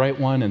is the right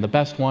one and the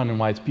best one and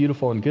why it's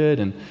beautiful and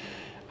good. And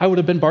I would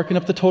have been barking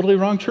up the totally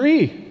wrong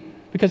tree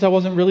because I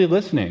wasn't really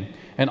listening.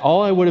 And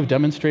all I would have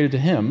demonstrated to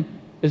him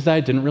is that I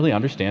didn't really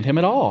understand him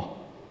at all,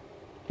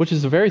 which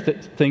is the very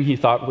thing he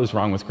thought was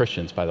wrong with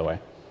Christians, by the way.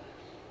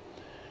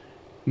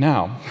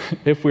 Now,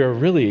 if we are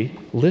really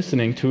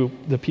listening to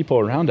the people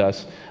around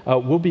us,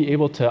 we'll be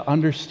able to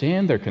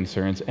understand their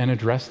concerns and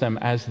address them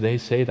as they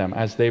say them,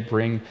 as they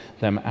bring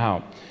them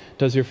out.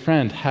 Does your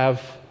friend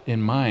have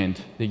in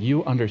mind that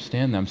you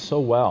understand them so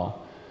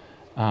well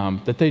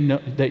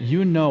that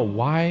you know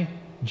why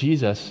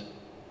Jesus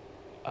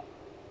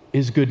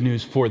is good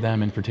news for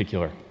them in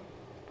particular?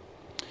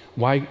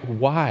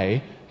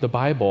 Why the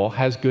Bible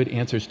has good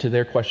answers to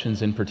their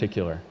questions in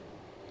particular?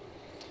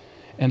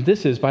 And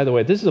this is, by the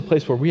way, this is a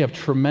place where we have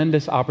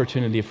tremendous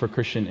opportunity for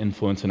Christian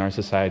influence in our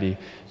society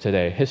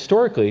today.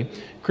 Historically,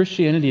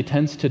 Christianity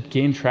tends to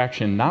gain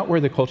traction not where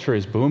the culture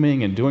is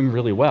booming and doing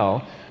really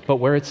well, but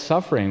where it's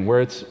suffering,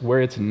 where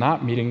it's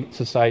not meeting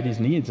society's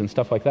needs and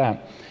stuff like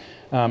that.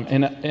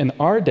 In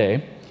our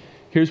day,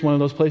 here's one of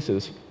those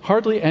places.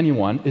 Hardly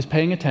anyone is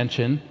paying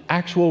attention,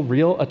 actual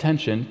real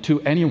attention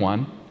to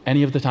anyone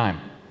any of the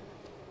time.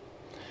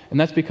 And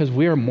that's because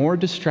we are more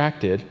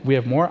distracted, we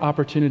have more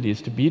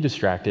opportunities to be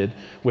distracted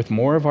with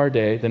more of our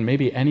day than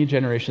maybe any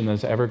generation that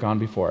has ever gone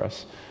before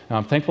us. Now,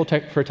 I'm thankful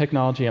for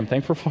technology, I'm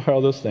thankful for all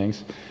those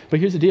things,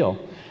 but here's the deal.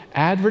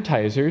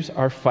 Advertisers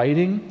are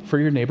fighting for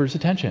your neighbor's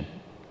attention.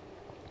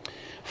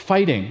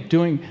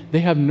 They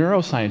have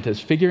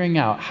neuroscientists figuring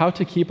out how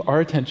to keep our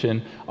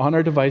attention on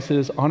our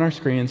devices, on our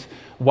screens,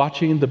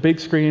 watching the big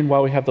screen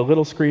while we have the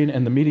little screen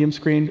and the medium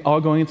screen all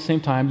going at the same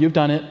time. You've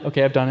done it.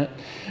 Okay, I've done it.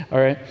 All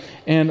right.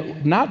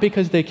 And not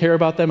because they care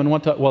about them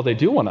and they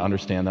do want to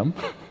understand them.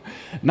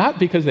 Not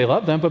because they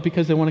love them, but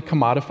because they want to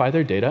commodify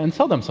their data and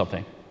sell them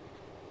something.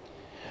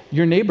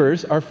 Your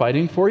neighbors are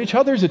fighting for each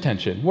other's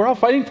attention. We're all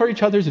fighting for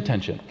each other's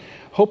attention,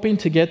 hoping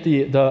to get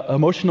the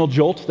emotional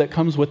jolt that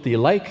comes with the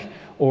like,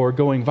 or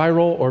going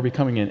viral, or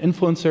becoming an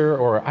influencer,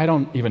 or I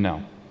don't even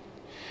know.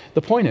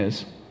 The point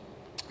is,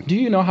 do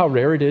you know how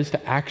rare it is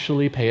to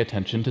actually pay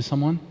attention to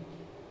someone?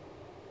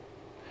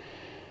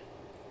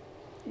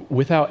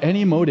 Without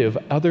any motive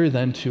other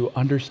than to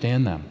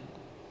understand them.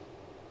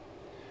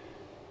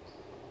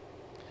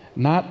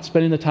 Not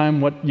spending the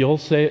time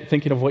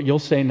thinking of what you'll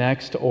say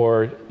next,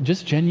 or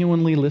just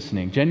genuinely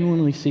listening,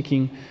 genuinely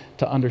seeking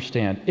to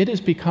understand. It has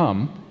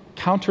become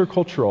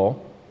countercultural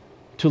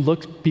to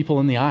look people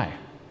in the eye.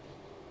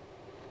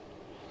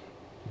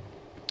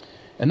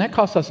 And that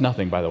costs us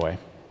nothing, by the way.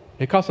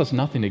 It costs us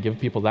nothing to give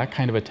people that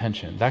kind of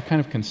attention, that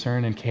kind of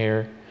concern and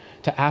care,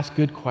 to ask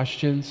good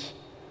questions,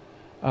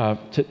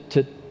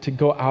 to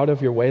go out of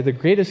your way. The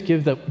greatest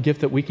gift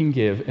that we can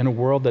give in a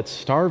world that's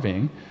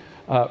starving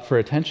for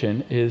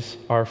attention is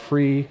our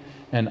free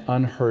and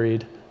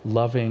unhurried,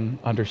 loving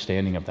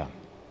understanding of them.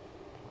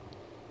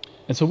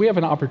 And so we have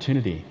an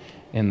opportunity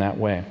in that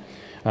way.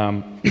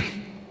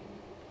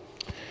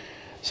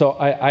 So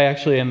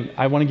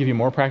I want to give you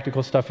more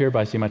practical stuff here, but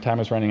I see my time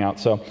is running out.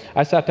 So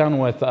I sat down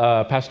with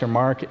Pastor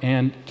Mark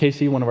and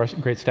Casey, one of our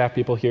great staff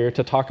people here,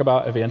 to talk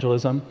about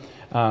evangelism.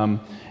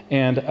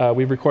 And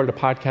we've recorded a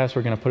podcast.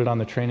 We're going to put it on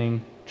the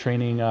training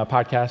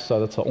podcast, so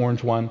that's the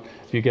orange one.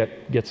 If you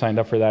get signed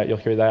up for that, you'll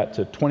hear that.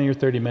 It's 20 or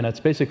 30 minutes,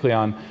 basically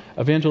on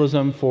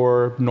evangelism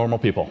for normal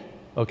people.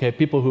 Okay,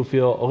 people who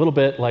feel a little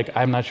bit like,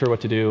 I'm not sure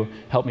what to do,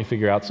 help me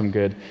figure out some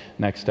good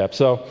next steps.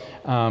 So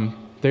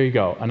there you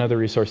go, another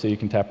resource that you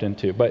can tap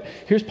into. But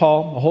here's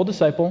Paul, a whole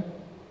disciple,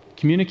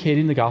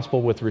 communicating the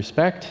gospel with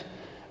respect,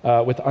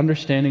 with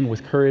understanding,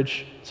 with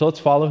courage. So let's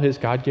follow his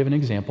God-given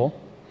example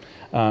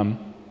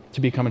to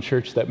become a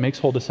church that makes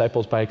whole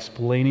disciples by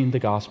explaining the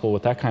gospel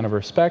with that kind of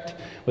respect,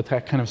 with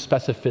that kind of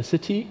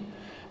specificity,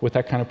 with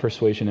that kind of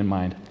persuasion in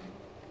mind.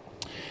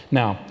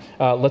 Now,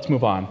 let's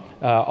move on,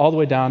 all the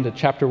way down to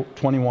chapter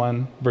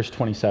 21, verse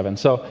 27.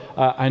 So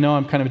I know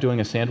I'm kind of doing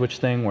a sandwich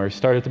thing where I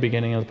start at the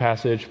beginning of the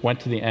passage, went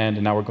to the end,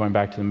 and now we're going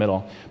back to the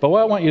middle. But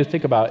what I want you to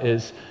think about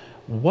is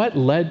what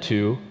led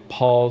to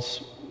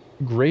Paul's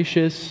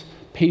gracious,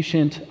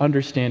 patient,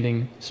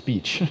 understanding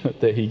speech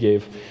that he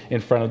gave in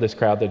front of this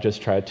crowd that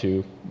just tried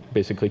to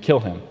basically kill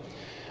him.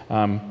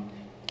 And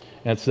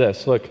it's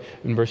this. Look,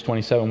 in verse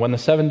 27, when the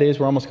 7 days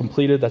were almost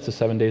completed, that's the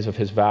 7 days of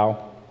his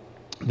vow,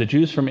 the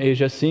Jews from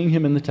Asia, seeing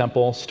him in the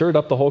temple, stirred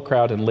up the whole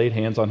crowd and laid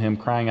hands on him,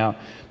 crying out,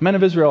 "Men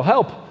of Israel,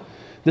 help!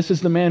 This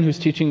is the man who's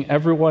teaching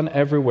everyone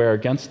everywhere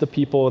against the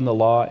people and the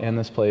law and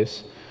this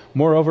place.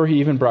 Moreover, he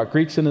even brought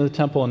Greeks into the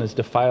temple and has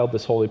defiled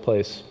this holy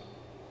place."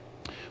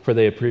 For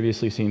they had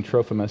previously seen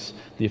Trophimus,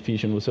 the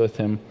Ephesian, was with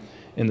him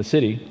in the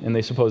city, and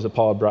they supposed that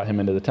Paul had brought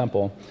him into the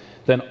temple.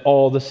 Then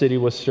all the city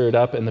was stirred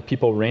up, and the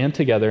people ran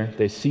together.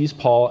 They seized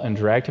Paul and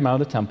dragged him out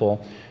of the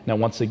temple. Now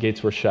once the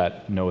gates were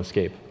shut, no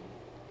escape.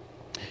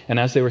 And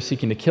as they were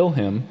seeking to kill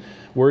him,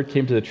 word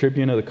came to the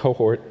tribune of the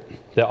cohort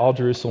that all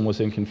Jerusalem was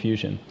in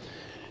confusion.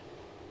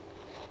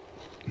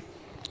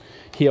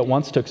 He at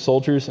once took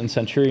soldiers and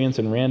centurions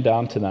and ran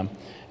down to them.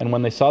 And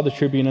when they saw the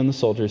tribune and the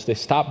soldiers, they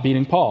stopped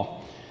beating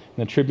Paul.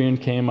 And the tribune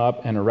came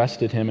up and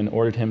arrested him and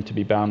ordered him to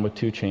be bound with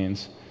 2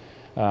 chains.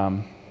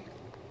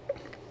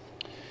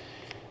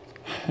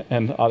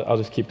 And I'll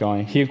just keep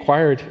going. He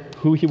inquired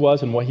who he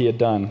was and what he had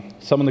done.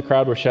 Some in the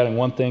crowd were shouting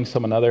one thing,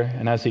 some another,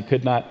 and as he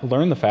could not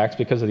learn the facts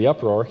because of the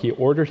uproar, he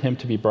ordered him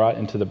to be brought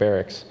into the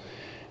barracks.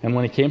 And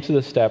when he came to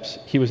the steps,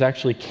 he was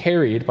actually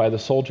carried by the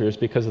soldiers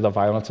because of the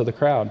violence of the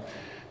crowd.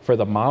 For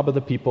the mob of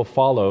the people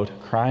followed,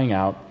 crying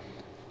out,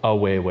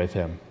 "Away with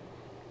him."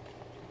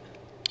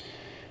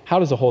 How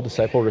does a whole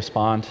disciple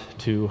respond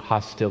to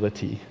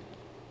hostility?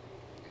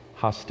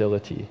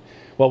 Hostility.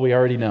 Well, we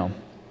already know.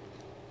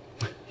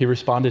 He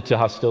responded to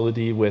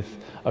hostility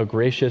with a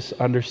gracious,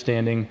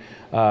 understanding,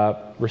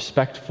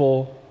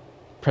 respectful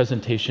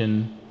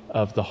presentation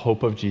of the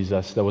hope of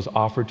Jesus that was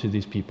offered to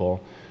these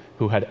people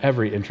who had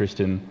every interest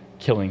in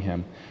killing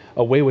him.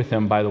 Away with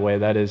him, by the way,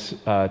 that is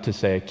to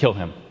say, kill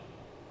him.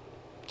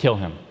 Kill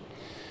him.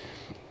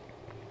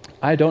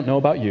 I don't know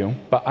about you,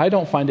 but I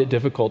don't find it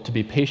difficult to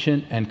be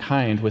patient and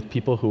kind with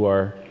people who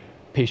are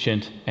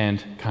patient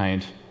and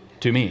kind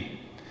to me.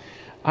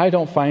 I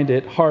don't find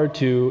it hard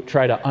to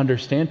try to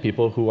understand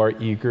people who are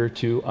eager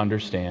to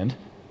understand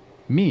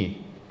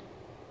me.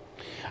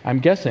 I'm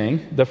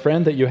guessing the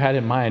friend that you had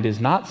in mind is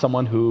not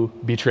someone who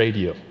betrayed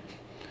you.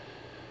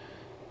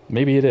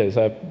 Maybe it is.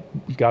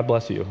 God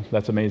bless you.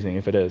 That's amazing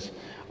if it is.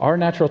 Our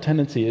natural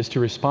tendency is to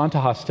respond to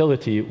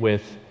hostility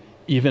with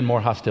even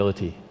more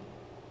hostility.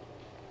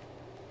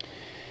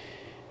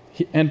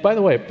 And by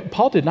the way,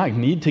 Paul did not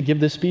need to give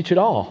this speech at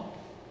all.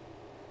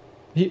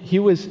 He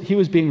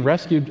was being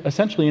rescued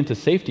essentially into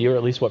safety, or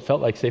at least what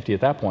felt like safety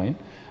at that point.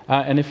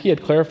 And if he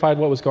had clarified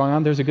what was going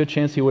on, there's a good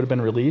chance he would have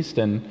been released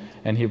and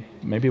he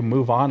maybe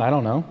move on. I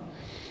don't know.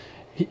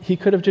 He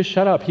could have just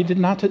shut up. He did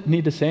not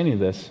need to say any of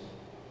this.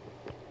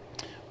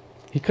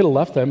 He could have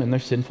left them in their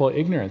sinful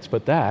ignorance,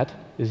 but that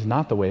is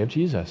not the way of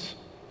Jesus.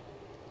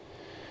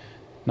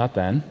 Not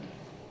then,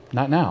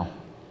 not now.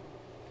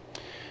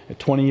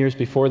 20 years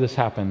before this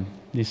happened,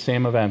 these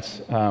same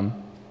events,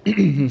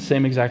 in the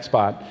same exact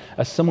spot,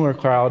 a similar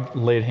crowd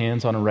laid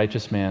hands on a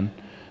righteous man,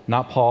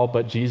 not Paul,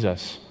 but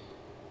Jesus,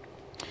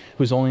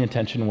 whose only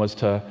intention was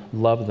to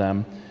love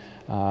them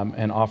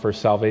and offer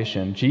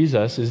salvation.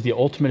 Jesus is the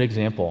ultimate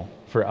example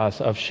for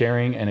us of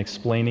sharing and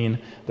explaining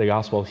the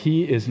gospel.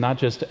 He is not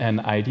just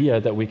an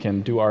idea that we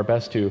can do our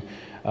best to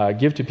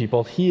give to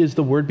people. He is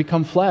the Word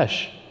become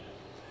flesh.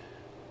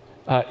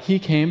 He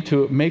came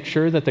to make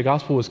sure that the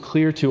gospel was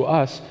clear to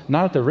us,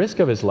 not at the risk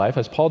of his life,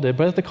 as Paul did,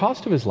 but at the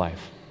cost of his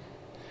life.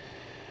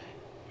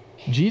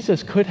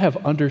 Jesus could have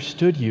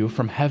understood you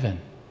from heaven.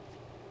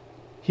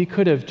 He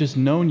could have just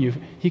known you.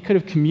 He could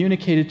have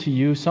communicated to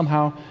you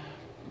somehow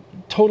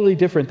totally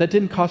different. That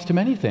didn't cost him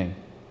anything.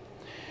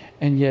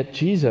 And yet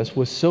Jesus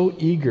was so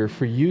eager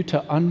for you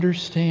to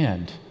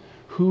understand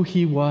who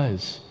he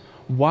was,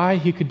 why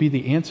he could be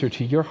the answer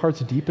to your heart's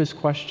deepest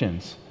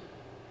questions,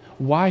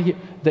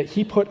 that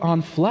he put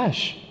on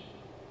flesh.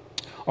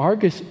 Our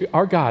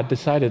God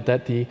decided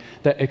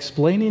that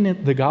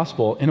explaining the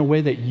gospel in a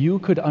way that you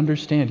could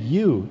understand,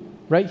 you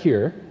right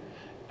here,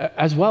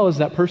 as well as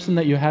that person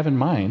that you have in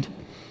mind,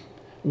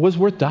 was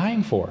worth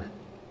dying for.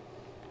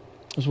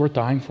 It was worth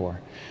dying for.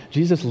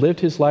 Jesus lived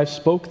his life,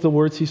 spoke the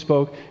words he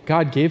spoke.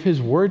 God gave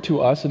his word to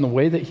us in the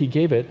way that he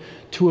gave it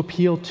to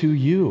appeal to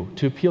you,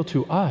 to appeal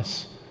to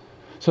us,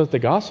 so that the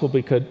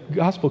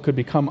gospel could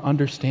become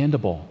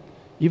understandable,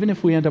 even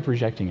if we end up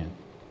rejecting it.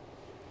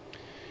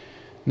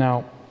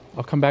 Now,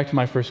 I'll come back to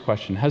my first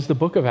question. Has the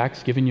book of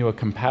Acts given you a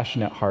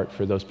compassionate heart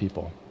for those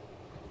people?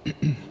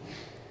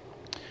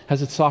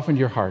 Has it softened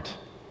your heart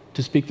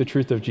to speak the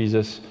truth of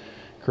Jesus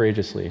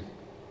courageously.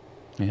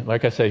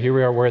 Like I said, here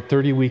we are, we're at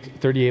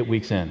 38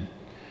 weeks in.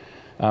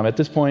 At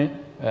this point,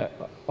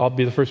 I'll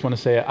be the first one to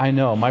say, I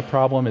know my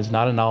problem is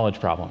not a knowledge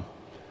problem.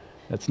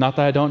 It's not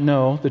that I don't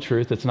know the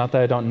truth. It's not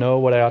that I don't know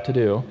what I ought to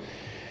do.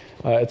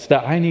 It's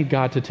that I need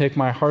God to take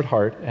my hard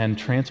heart and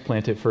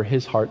transplant it for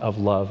his heart of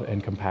love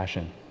and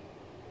compassion.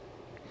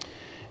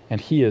 And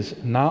he is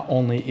not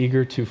only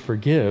eager to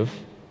forgive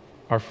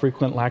our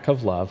frequent lack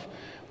of love,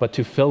 but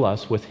to fill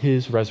us with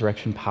his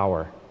resurrection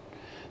power.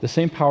 The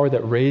same power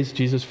that raised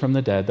Jesus from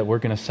the dead that we're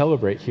going to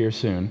celebrate here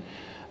soon,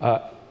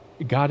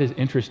 God is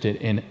interested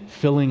in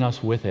filling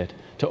us with it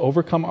to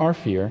overcome our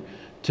fear,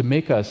 to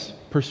make us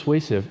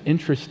persuasive,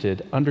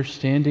 interested,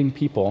 understanding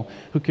people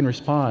who can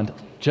respond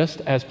just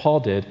as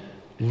Paul did,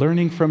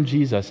 learning from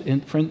Jesus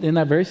in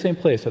that very same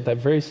place, at that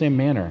very same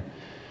manner.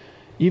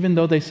 Even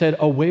though they said,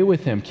 away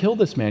with him, kill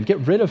this man, get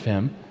rid of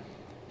him,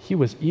 he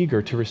was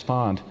eager to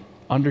respond,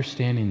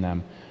 understanding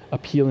them,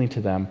 appealing to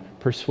them,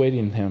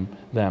 persuading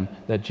them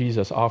that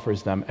Jesus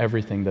offers them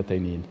everything that they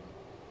need.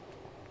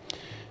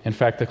 In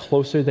fact, the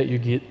closer that you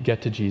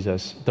get to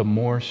Jesus, the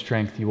more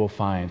strength you will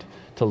find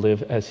to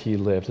live as he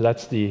lived.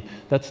 That's the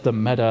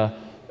meta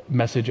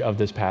message of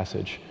this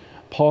passage.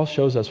 Paul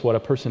shows us what a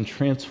person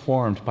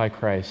transformed by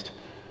Christ,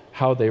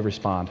 how they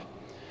respond.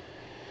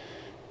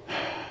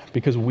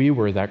 Because we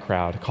were that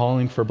crowd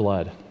calling for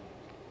blood,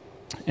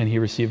 and he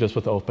received us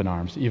with open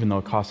arms, even though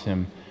it cost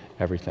him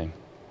everything.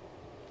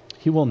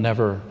 He will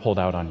never hold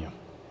out on you.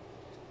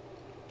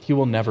 He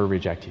will never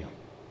reject you.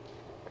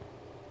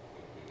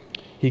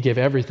 He gave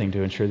everything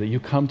to ensure that you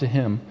come to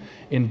him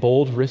in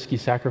bold, risky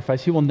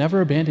sacrifice. He will never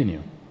abandon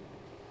you.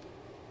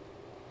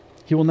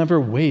 He will never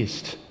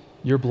waste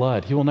your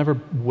blood. He will never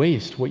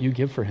waste what you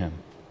give for him.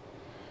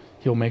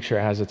 He will make sure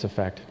it has its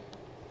effect.